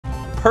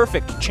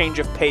perfect change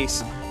of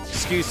pace.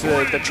 Excuse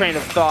the train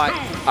of thought,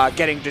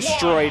 getting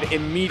destroyed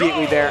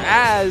immediately there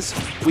as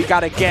we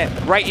got to get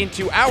right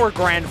into our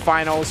grand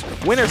finals.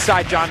 Winner's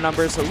side, John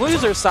Numbers.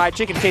 Loser's side,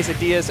 Chicken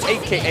Quesadillas,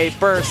 a.k.a.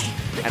 Burst.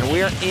 And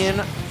we're in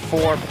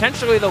for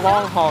potentially the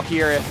long haul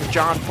here if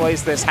John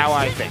plays this how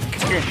I think.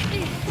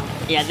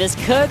 Yeah, this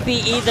could be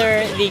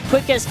either the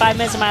quickest 5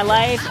 minutes of my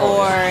life,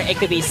 or it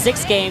could be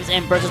 6 games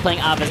and Burst is playing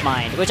out of his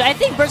mind. Which I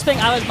think Burst is playing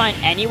out of his mind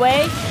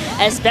anyway,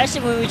 especially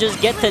when we just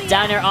get to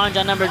down air on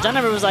John Number. John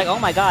Number was like, oh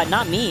my god,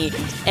 not me.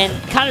 And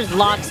kind of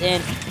locks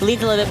in,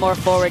 leans a little bit more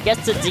forward,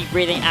 gets the deep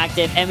breathing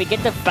active, and we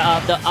get the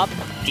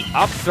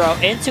up throw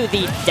into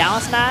the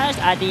down smash.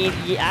 I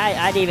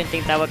didn't even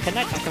think that would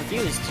connect. I'm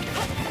confused.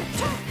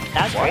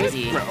 That's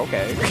crazy.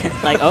 Okay.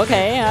 Like,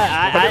 okay,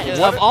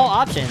 of all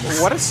options.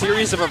 What a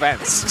series of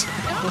events.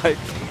 Like,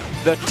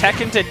 the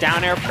tech into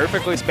down air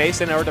perfectly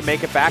spaced in order to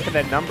make it back, and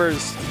then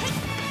Numbers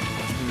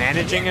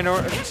managing in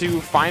order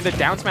to find a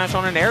down smash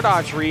on an air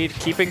dodge read,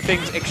 keeping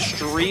things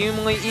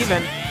extremely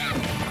even.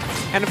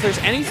 And if there's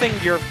anything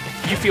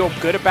you feel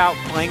good about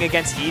playing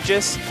against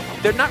Aegis,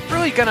 they're not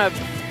really going to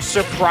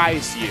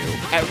surprise you,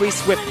 at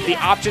least with the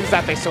options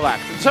that they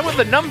select. Some of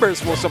the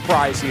numbers will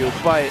surprise you,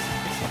 but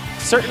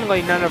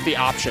certainly none of the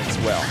options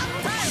will.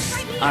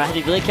 I have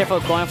to be really careful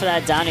going for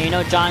that downer. You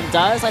know, John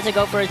does like to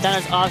go for his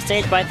downers off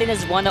stage, but I think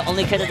this is one of the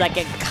only characters that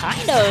can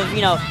kind of,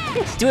 you know,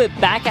 do it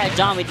back at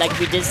John, like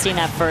we did see in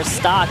that first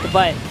stock.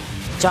 But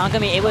John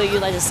gonna be able to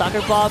utilize the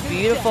soccer ball.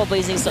 Beautiful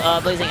blazing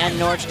end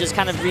Nord to just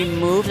kind of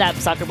remove that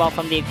soccer ball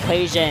from the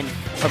equation.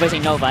 Or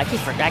blazing Nova. I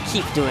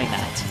keep doing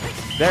that.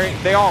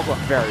 They all look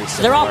very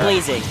similar. They're all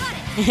blazing.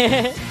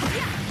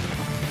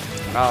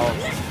 Oh,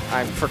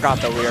 I forgot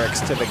the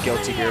lyrics to the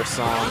Guilty Gear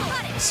song.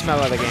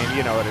 Smell of the game,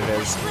 you know what it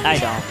is. I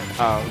don't.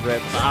 Oh,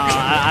 rip.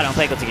 I don't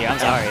play Guilty Gear, I'm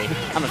sorry.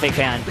 I'm a fake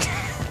fan.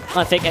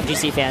 I'm a fake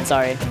FGC fan,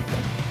 sorry.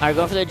 Alright,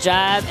 going for the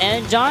jab,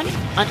 and John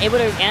unable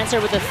to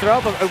answer with the throw,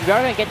 but we are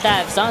going to get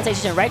that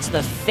station right to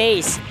the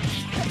face.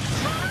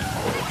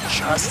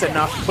 Just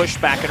enough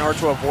pushback in order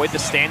to avoid the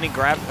standing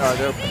grab,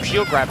 the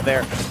shield grab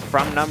there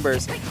from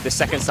Numbers. The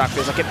second stock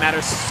feels like it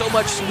matters so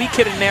much. Sweet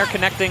Kid and Nair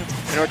connecting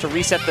in order to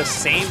reset the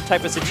same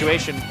type of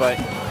situation, but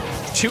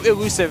too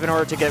elusive in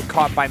order to get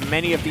caught by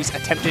many of these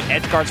attempted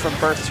edge guards from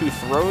Burst, who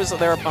throws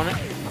their opponent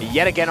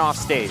yet again off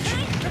stage.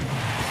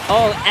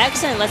 Oh,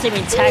 excellent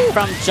left-saving tech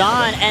from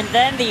John, and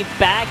then the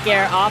back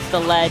air off the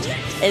ledge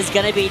is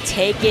going to be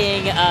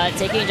taking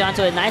John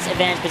to a nice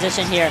advantage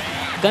position here.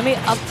 Going to be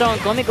up thrown,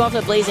 going to be going for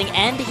the blazing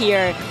end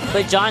here,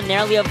 but John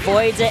narrowly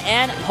avoids it,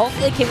 and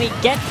hopefully can we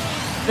get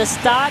the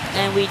stock?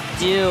 And we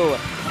do.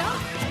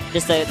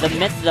 Just the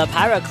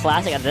Pyra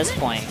classic at this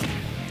point.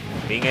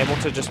 Being able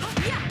to just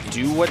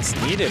do what's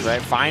needed,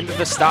 right? Find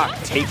the stock,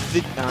 take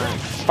the,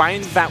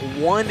 find that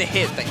one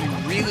hit that you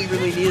really,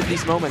 really need at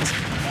these moments.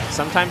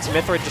 Sometimes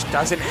Mythra just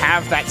doesn't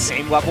have that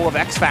same level of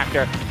X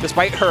factor,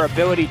 despite her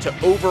ability to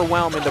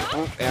overwhelm in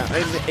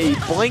a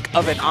blink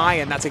of an eye,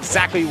 and that's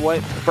exactly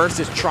what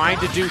Burst is trying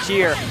to do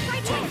here.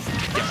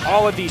 Get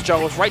all of these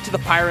juggles right to the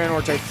Pyra in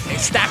order to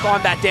stack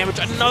on that damage.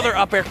 Another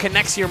up air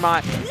connects your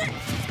Mott.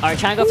 All right,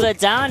 trying to go for the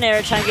down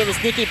air, trying to get the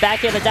sneaky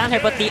back air, the down air,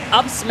 but the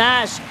up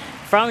smash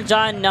from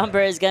John Number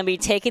is going to be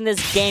taking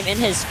this game in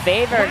his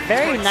favor.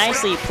 Very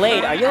nicely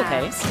played. Are you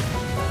okay?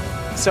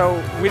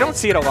 So we don't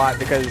see it a lot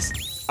because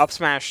up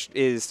smash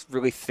is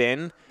really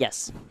thin.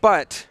 Yes.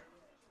 But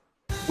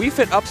Wii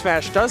Fit up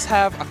smash does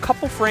have a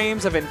couple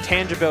frames of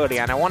intangibility,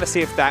 and I want to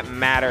see if that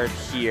mattered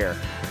here.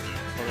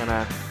 We're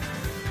gonna.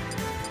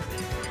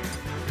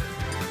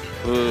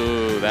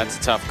 Ooh, that's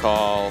a tough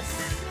call.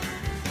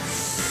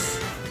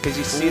 Because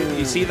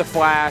you see the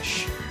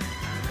flash.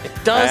 It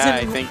doesn't.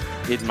 I think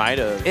it might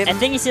have. I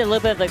think you see a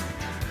little bit of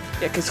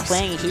the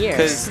playing here.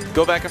 Because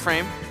go back a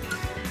frame.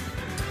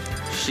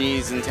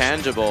 She's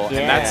intangible, and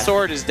that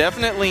sword is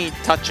definitely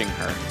touching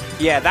her.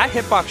 Yeah, that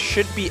hitbox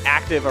should be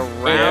active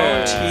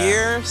around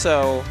here,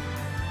 so...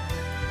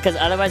 Because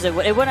otherwise it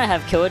wouldn't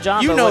have killed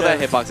John. You know that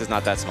hitbox is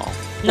not that small.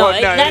 No, well,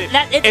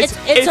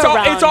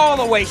 it's all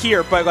the way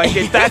here, but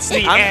like that's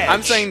the edge.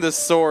 I'm saying the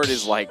sword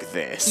is like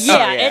this.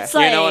 Yeah, it's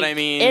like... You know what I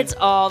mean? It's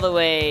all the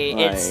way...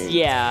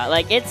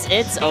 Like,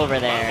 it's over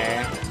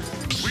there.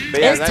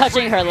 Yeah, it's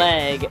touching her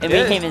leg, and we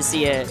can't even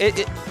see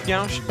it. You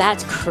know,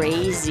 that's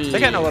crazy. They're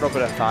getting a little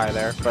bit of thigh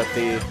there, but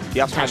the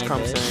up smash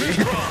comes in.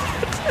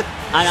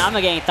 I know, I'm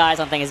not getting thighs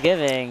on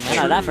Thanksgiving. I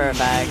know that for a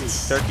fact.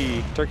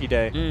 Turkey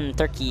day.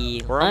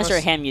 Turkey. Unless you're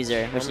a ham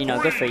user, which, you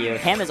know, good for you.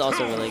 Ham is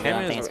also really good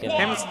on Thanksgiving.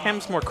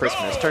 Ham's more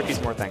Christmas.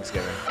 Turkey's more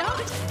Thanksgiving.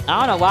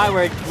 I don't know why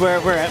we're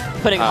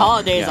putting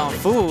holidays on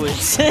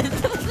foods.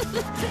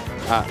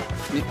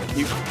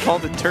 You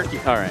called it turkey.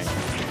 All right.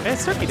 Yeah,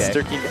 it's Turkey Day. It's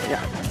Turkey Day.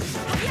 Yeah.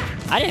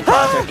 I didn't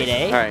call it Turkey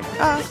Day. All right.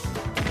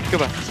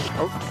 Goodbye.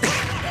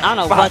 I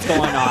don't know what's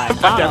going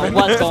on. I don't know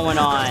what's going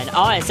on.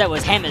 All I said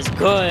was ham is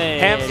good.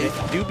 Ham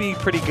do be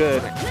pretty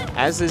good,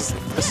 as is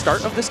the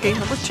start of this game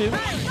number 2.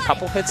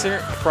 Couple hits here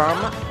from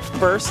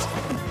Burst.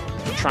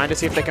 trying to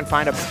see if they can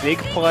find a big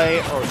play,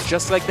 or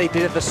just like they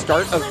did at the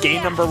start of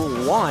game number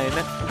 1.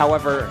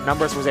 However,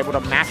 Numbers was able to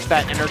match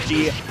that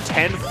energy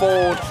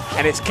tenfold,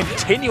 and it's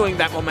continuing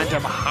that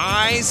momentum.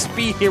 High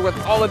speed here with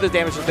all of the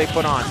damage that they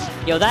put on.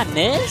 Yo, that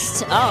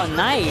missed? Oh,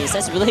 nice.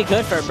 That's really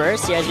good for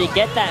Burst here as we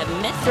get that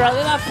Mythra.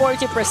 We got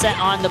 42%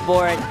 on the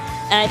board.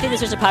 And I think the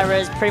switch to Pyra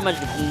is pretty much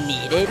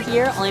needed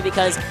here, only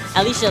because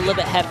at least she's a little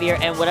bit heavier,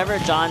 and whatever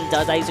John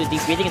does, I use with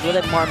deep breathing, is a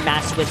little bit more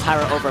matched with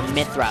Pyra over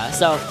Mythra.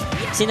 So,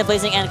 seeing the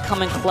Blazing End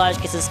come in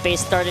clutch, gets his space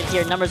started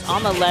here. Numbers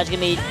on the ledge,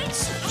 gonna be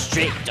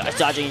straight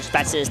dodging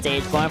back to the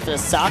stage, going for the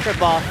soccer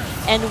ball,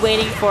 and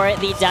waiting for it,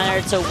 the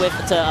downer to whip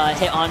to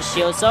hit on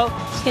shield. So,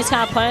 he's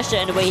kind of punished it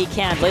in the way he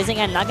can. Blazing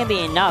End not gonna be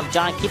enough.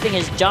 John keeping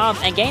his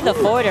jump and getting the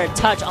forwarder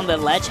touch on the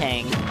ledge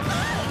hang.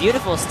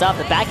 Beautiful stuff.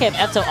 The back hit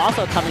Epto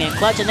also coming in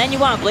clutch. And then you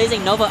want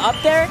Blazing Nova up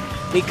there.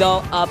 We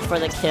go up for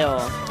the kill.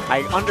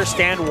 I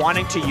understand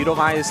wanting to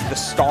utilize the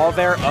stall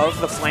there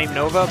of the Flame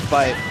Nova,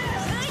 but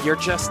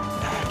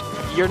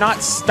you're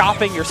not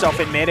stopping yourself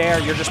in midair.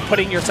 You're just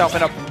putting yourself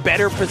in a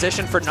better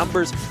position for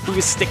Numbers, who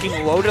is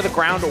sticking low to the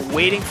ground,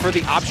 waiting for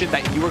the option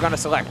that you were going to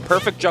select.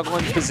 Perfect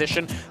juggling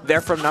position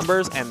there from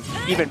Numbers, and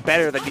even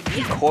better that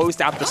he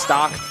closed out the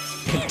stock,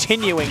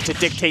 continuing to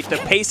dictate the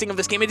pacing of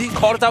this game. And he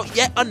called out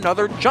yet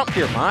another jump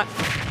here, Mott.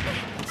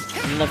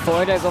 And the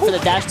forwarder go for the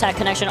dash tag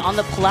connection on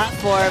the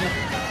platform.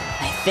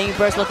 I think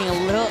Burst looking a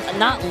little,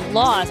 not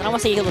lost. I don't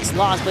want to say he looks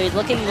lost, but he's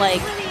looking like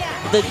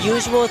the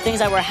usual things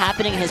that were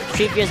happening in his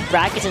previous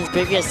brackets and his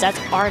previous sets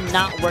are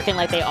not working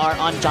like they are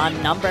on John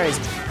Numbers.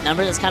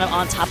 Numbers is kind of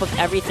on top of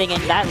everything,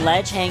 and that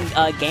ledge hang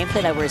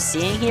gameplay that we're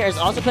seeing here is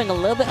also putting a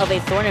little bit of a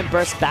thorn in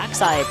Burst's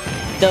backside.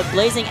 The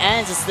Blazing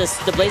Ends,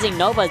 the Blazing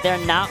Novas, they're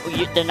not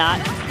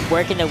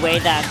working the way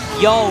that.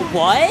 Yo,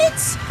 what?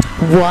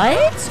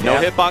 What? No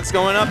hitbox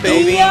going up,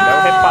 baby. Yo! No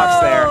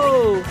hitbox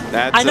there.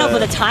 That's, I know, but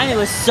the timing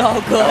was so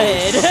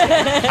good.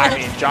 I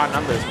mean, John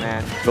Numbers,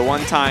 man. the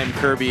one-time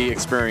Kirby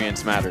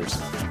experience matters.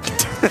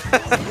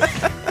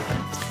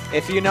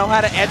 If you know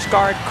how to edge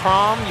guard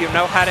Crom, you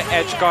know how to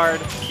edge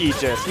guard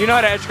Aegis. You know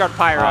how to edge guard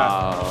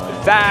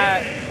Pyra.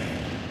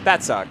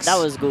 That sucks. That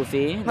was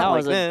goofy. That Not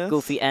was like a this.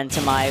 goofy end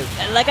to my.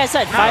 Like I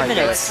said, 5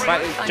 minutes.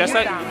 But just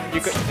that you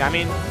could. I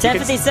mean,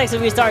 10:56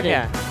 when we started.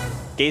 Yeah.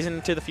 Gazing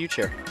into the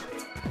future.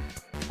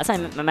 That's how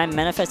my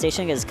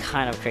manifestation is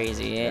kind of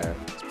crazy. Yeah,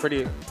 it's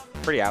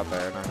pretty out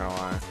there. Not gonna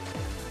lie.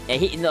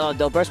 Yeah,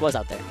 no, Burst was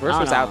out there. Burst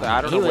was out there.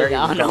 I don't know where he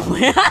was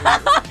going.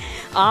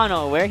 I don't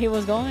know where he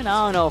was going.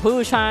 I don't know who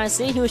was trying to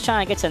see. Who was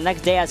trying to get to the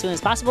next day as soon as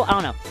possible. I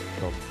don't know.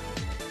 Well,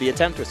 the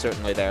attempt was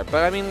certainly there,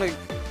 but I mean, like,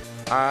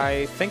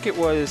 I think it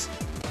was.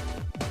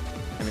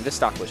 I mean, this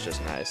stock was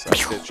just nice. Like,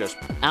 it's just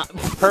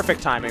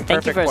perfect timing,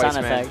 Thank you perfect for a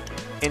sound placement.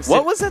 effect.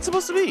 What was that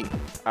supposed to be?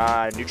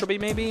 Neutral B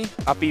maybe?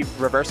 Up B,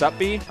 reverse up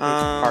B?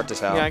 Hard to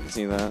tell. Yeah, I can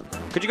see that.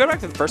 Could you go back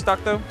to the first stock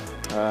though?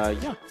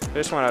 Yeah. I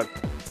just want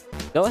to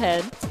Go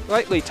ahead.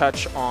 lightly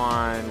touch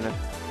on.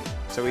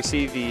 So we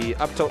see the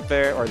up tilt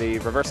there, or the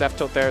reverse F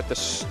tilt there at the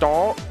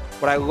stall.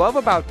 What I love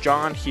about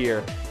John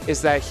here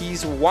is that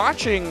he's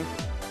watching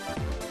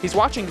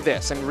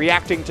this and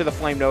reacting to the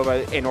Flame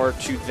Nova in order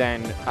to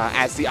then,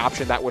 as the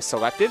option that was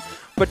selected.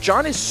 But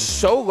John is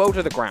so low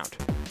to the ground.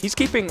 He's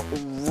keeping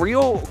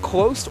real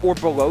close or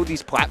below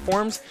these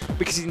platforms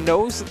because he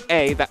knows,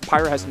 A, that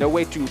Pyra has no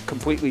way to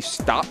completely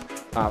stop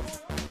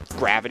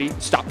gravity,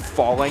 stop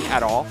falling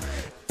at all.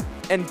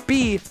 And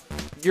B,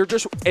 you're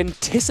just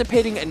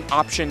anticipating an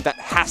option that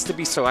has to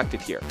be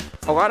selected here.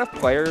 A lot of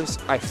players,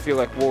 I feel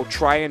like, will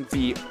try and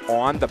be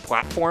on the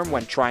platform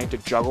when trying to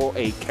juggle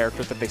a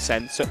character that they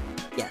send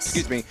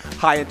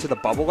high into the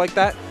bubble like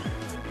that.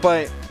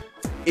 But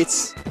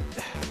it's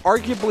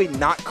arguably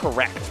not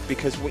correct,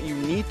 because what you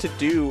need to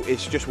do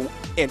is just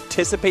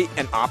anticipate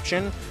an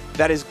option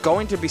that is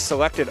going to be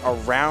selected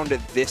around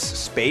this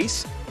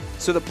space.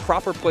 So the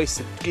proper place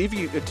to give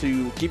you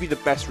the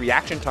best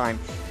reaction time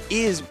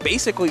is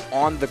basically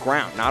on the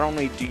ground. Not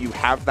only do you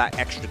have that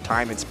extra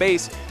time and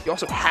space, you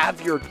also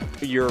have your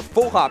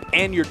full hop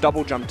and your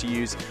double jump to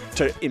use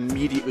to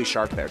immediately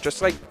shark there.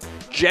 Just like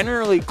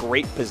generally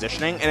great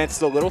positioning, and it's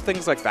the little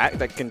things like that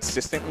that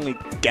consistently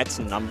gets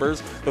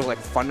Numbers, those like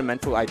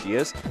fundamental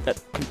ideas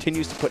that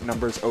continues to put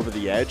Numbers over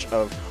the edge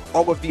of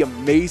all of the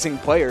amazing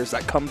players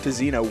that come to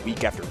Xeno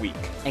week after week.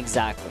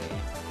 Exactly.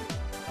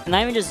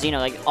 Not even just Xeno,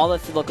 like all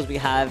the locals we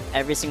have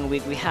every single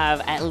week, we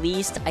have at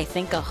least, I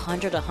think,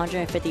 100,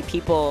 150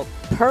 people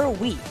per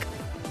week.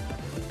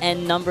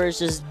 And Numbers,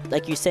 just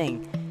like you're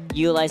saying,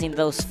 utilizing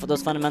those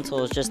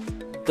fundamentals, just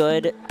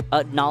good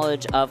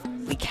knowledge of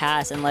the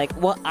cast and like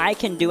what I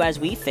can do as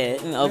Wii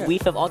Fit, Wii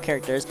Fit of all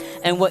characters,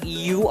 and what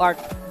you are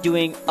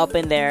doing up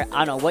in there.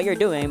 I don't know what you're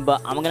doing,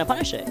 but I'm gonna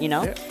punish it, you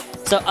know? Yeah.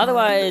 So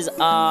otherwise,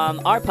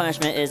 our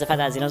punishment is the fact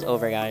that Xeno's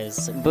over,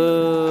 guys.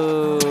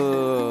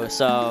 Boo!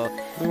 So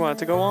we want it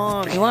to go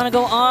on. We want to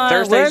go on.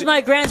 Thursdays. Where's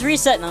my Grand's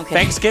reset? No, okay.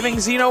 Thanksgiving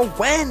Xeno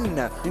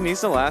when? He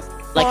needs to last.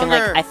 Like in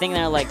like I think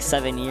they're like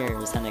 7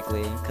 years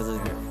technically, because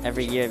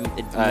every year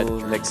it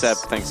moves. Except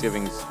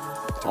Thanksgiving's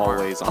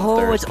always on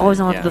Thursday. Oh, it's always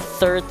on the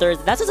third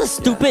Thursday. That's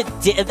just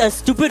a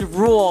stupid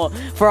rule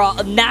for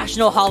a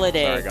national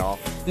holiday. Sorry,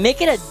 golf.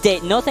 Make it a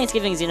date. No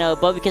Thanksgiving, Xeno,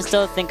 but we can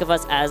still think of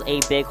us as a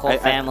big whole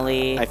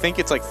family. I think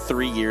it's like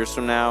 3 years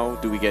from now,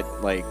 do we get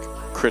like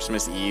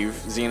Christmas Eve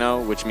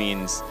Xeno, which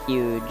means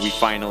huge. We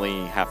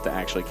finally have to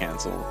actually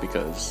cancel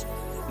because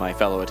my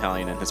fellow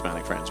Italian and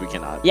Hispanic friends, we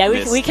cannot. Yeah,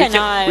 we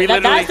cannot.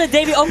 That's the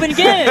day we open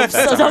gifts,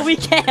 so we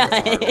can't.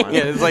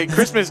 Yeah, it's like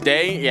Christmas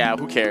Day. Yeah,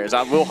 who cares?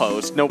 We'll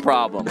host, no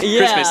problem.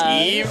 Yeah.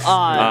 Christmas Eve.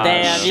 Oh,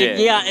 damn. Shit.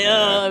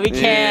 We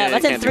can't.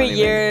 That's in 3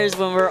 years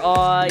when we're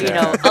all, you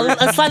know,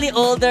 slightly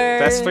older.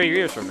 That's 3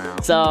 years from now.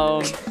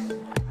 So.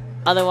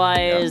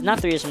 Otherwise, not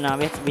 3 years from now,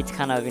 we have to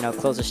kind of, you know,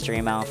 close the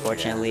stream out,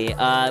 unfortunately.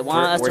 Want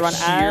us to run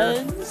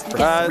ads?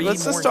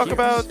 Let's just talk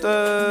about,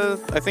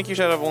 I think you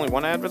should have only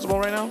 1 ad visible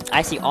right now.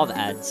 I see all the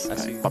ads. I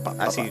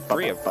see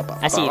 3 of them.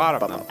 I see a lot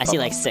of them. I see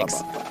like 6.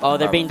 Oh,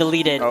 they're being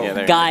deleted. Oh,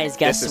 yeah, guys,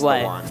 guess what?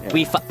 Yeah.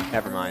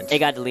 Never mind. It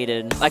got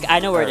deleted. Like, I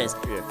know where it is.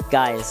 Yeah.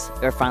 Guys,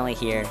 we're finally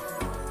here.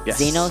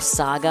 Yes. Xeno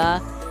Saga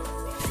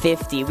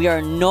 50. We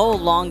are no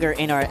longer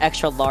in our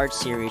extra large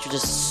series, which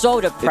is so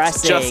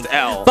depressing. It's just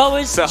L. But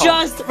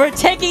we're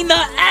taking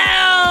the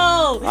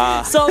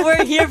L! So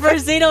we're here for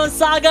Xeno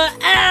Saga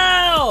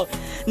L!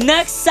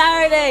 Next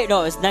Saturday.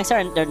 No, it's next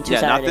Saturday. There are 2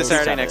 Saturdays. Not this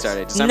Saturday, next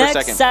Saturday. December 2nd.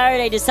 Next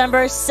Saturday,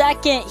 December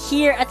 2nd,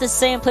 here at the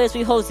same place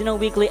we host Xeno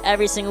Weekly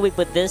every single week,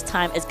 but this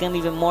time it's going to be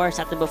even more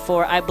exciting than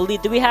before. I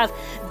believe. Do we have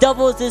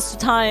doubles this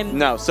time?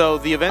 No, so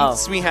the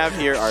events we have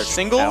here are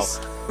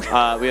singles.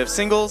 We have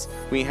singles,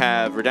 we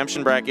have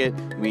redemption bracket,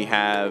 we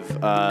have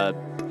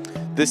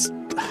this,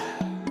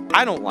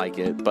 I don't like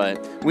it,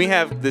 but we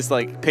have this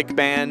like pick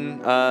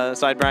ban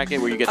side bracket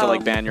where you get to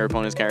like ban your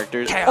opponent's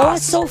characters. Oh,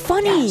 it's so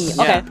funny. Yes.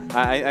 Okay.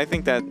 Yeah, I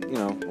think that, you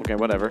know, okay,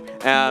 whatever.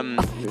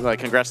 Like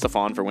congrats to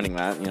Fawn for winning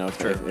that, you know,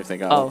 if they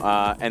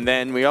go. And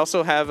then we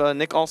also have a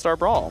Nick All-Star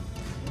Brawl.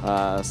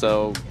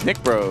 So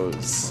Nick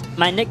Bros.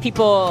 My Nick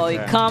people,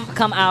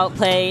 come out,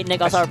 play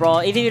Nick All-Star Brawl.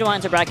 If you don't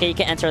want to enter bracket, you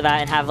can enter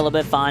that and have a little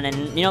bit of fun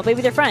and, you know, play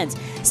with your friends.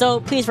 So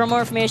please, for more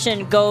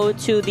information, go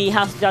to the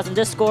House 2000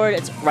 Discord.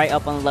 It's right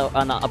up on the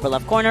upper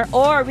left corner.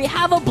 Or we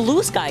have a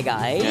Blue Sky,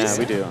 guys. Yeah,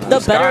 we do.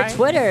 The better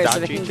Twitter, so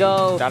we can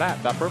go.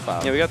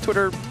 .profile. Yeah, we got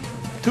Twitter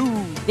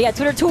 2. Yeah,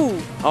 Twitter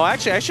 2. Oh,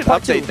 actually, I should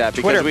update that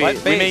because we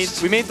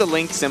made the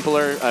link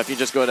simpler. If you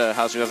just go to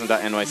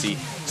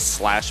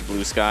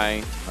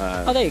house2000.nyc/bluesky.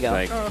 Oh, there you go.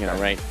 Like, you know,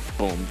 right?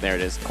 Boom, there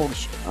it is. Holy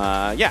shit.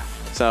 Yeah.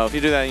 So if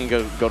you do that, you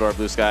can go to our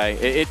Blue Sky.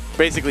 It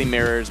basically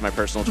mirrors my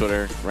personal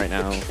Twitter right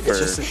now for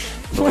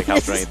like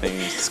House 20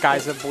 things.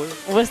 Skies of blue.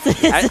 What's this?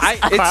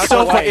 It's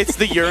so funny. It's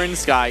the urine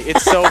sky.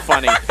 It's so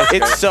funny.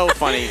 It's so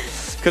funny.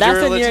 That's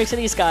the New York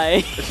City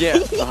sky. Yeah.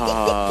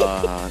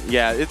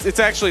 Yeah. It's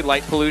actually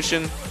light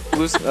pollution.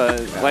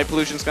 Light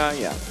pollution sky.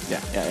 Yeah.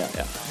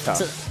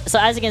 So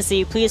as you can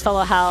see, please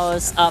follow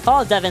House,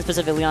 follow Devin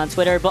specifically on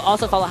Twitter, but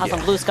also follow House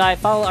on Blue Sky.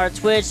 Follow our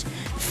Twitch.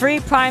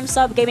 Free Prime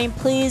Sub Gaming.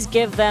 Please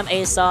give them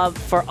a sub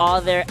for all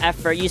their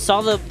effort. You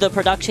saw the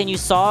production. You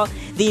saw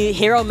the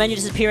hero menu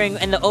disappearing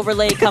and the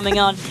overlay coming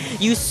on.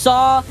 You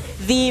saw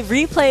the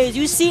replays.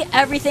 You see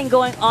everything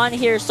going on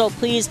here. So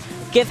please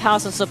give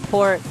House some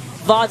support.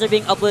 VODs are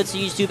being uploaded to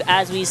YouTube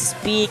as we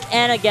speak.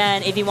 And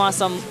again, if you want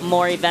some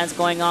more events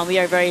going on,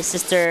 we're a very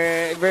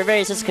sister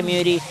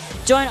community.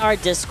 Join our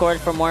Discord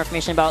for more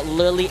information about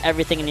literally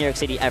everything in New York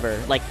City ever.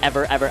 Like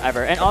ever.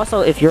 And also,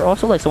 if you're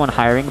also like someone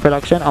hiring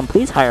production,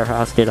 please hire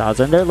House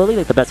 2000. They're literally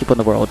like the best people in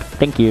the world.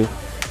 Thank you.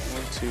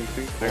 1, 2,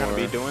 3, 4. They're going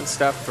to be doing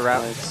stuff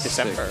throughout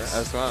December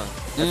as well.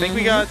 I think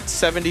we got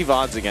 70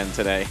 VODs again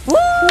today.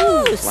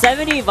 Woo!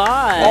 70 VODs.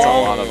 That's a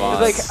lot of VODs.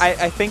 Like,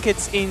 I think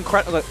it's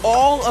incredible. Like,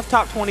 all of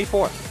Top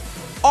 24.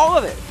 All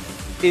of it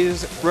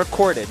is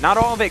recorded. Not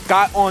all of it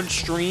got on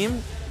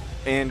stream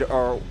and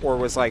or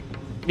was like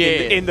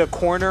in the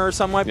corner or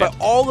something, but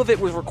all of it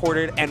was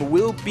recorded and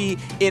will be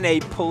in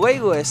a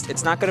playlist.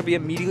 It's not going to be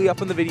immediately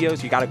up in the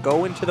videos. You got to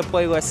go into the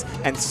playlist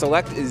and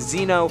select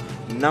Xeno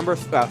number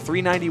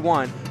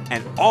 391,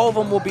 and all of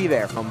them will be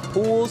there, from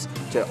pools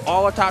to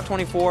all of Top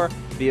 24.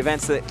 The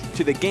events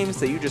to the games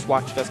that you just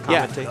watched us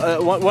commentate. Yeah.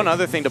 One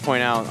other thing to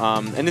point out,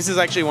 and this is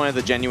actually one of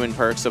the genuine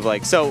perks of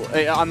like, so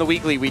on the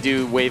weekly we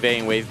do Wave A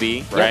and Wave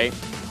B, right?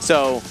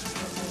 So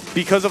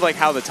because of like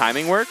how the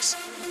timing works,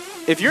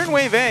 if you're in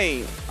Wave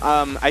A,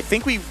 I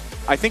think we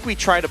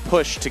try to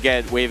push to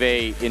get Wave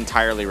A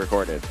entirely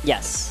recorded.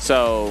 Yes.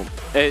 So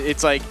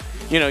it's like,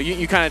 you know,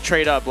 you kind of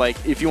trade up. Like,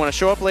 if you want to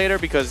show up later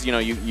because, you know,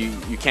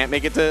 you can't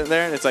make it to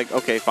there, it's like,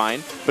 okay,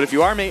 fine. But if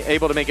you are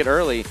able to make it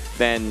early,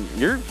 then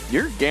you're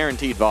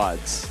guaranteed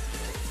VODs.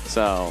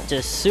 So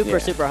just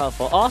super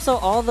helpful. Also,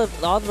 all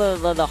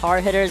the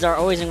hard hitters are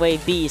always in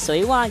Wave B, so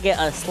you want to get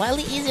a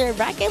slightly easier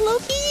bracket,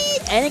 Loki,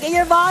 and get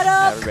your VOD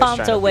up. Come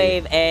to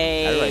Wave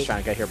A. Everybody's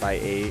trying to get here by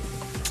 8,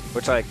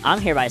 which like I'm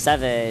here by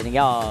 7,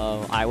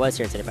 y'all. I was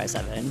here today by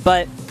 7,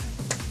 but.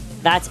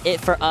 That's it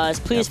for us.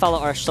 Please follow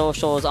our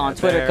socials on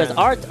Twitter because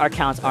our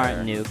accounts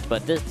aren't nuked,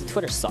 but the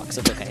Twitter sucks.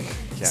 It's okay.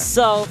 Yeah.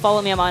 So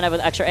follow me on mottineva with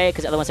extra A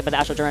because the other one's said by the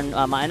Astral During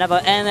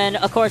mottineva. And then,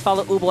 of course,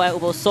 follow Ubo at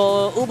Ubo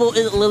Soul. Ubo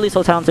is literally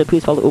so talented.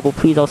 Please follow Ubo.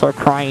 Please don't start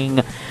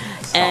crying.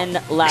 Stop.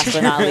 And last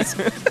but not least...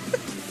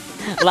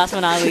 Last but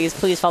not least,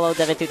 please follow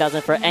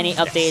Devin2000 for any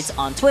updates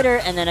on Twitter.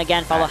 And then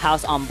again, follow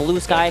House on Blue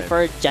Sky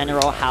for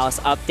general House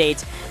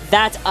updates.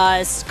 That's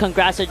us.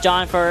 Congrats to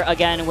John for,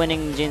 again,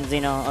 winning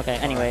Xeno. Okay,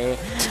 anyway.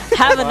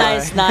 Have a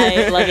nice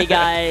night. Love you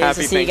guys.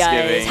 Happy See you guys.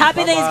 Thanksgiving. Happy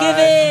Bye-bye.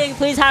 Thanksgiving.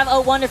 Please have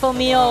a wonderful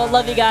meal.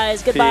 Love you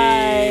guys.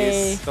 Goodbye.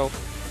 Peace. So